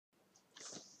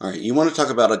All right, you want to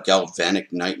talk about a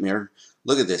galvanic nightmare?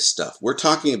 Look at this stuff. We're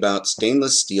talking about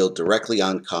stainless steel directly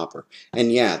on copper.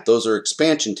 And yeah, those are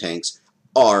expansion tanks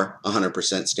are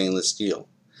 100% stainless steel.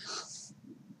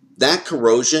 That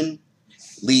corrosion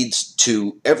leads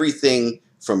to everything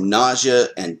from nausea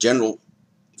and general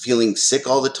feeling sick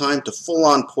all the time to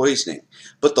full-on poisoning.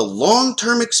 But the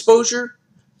long-term exposure,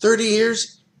 30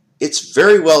 years, it's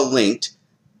very well linked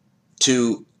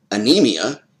to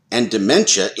anemia and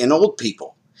dementia in old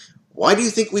people. Why do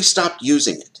you think we stopped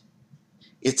using it?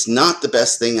 It's not the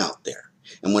best thing out there.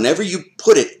 And whenever you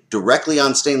put it directly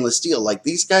on stainless steel like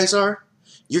these guys are,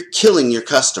 you're killing your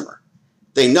customer.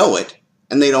 They know it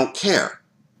and they don't care.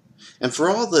 And for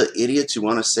all the idiots who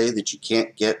want to say that you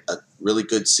can't get a really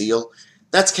good seal,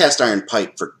 that's cast iron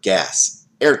pipe for gas,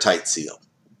 airtight seal.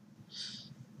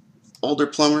 Older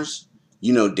plumbers,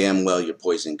 you know damn well you're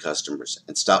poisoning customers,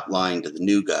 and stop lying to the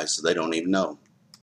new guys so they don't even know.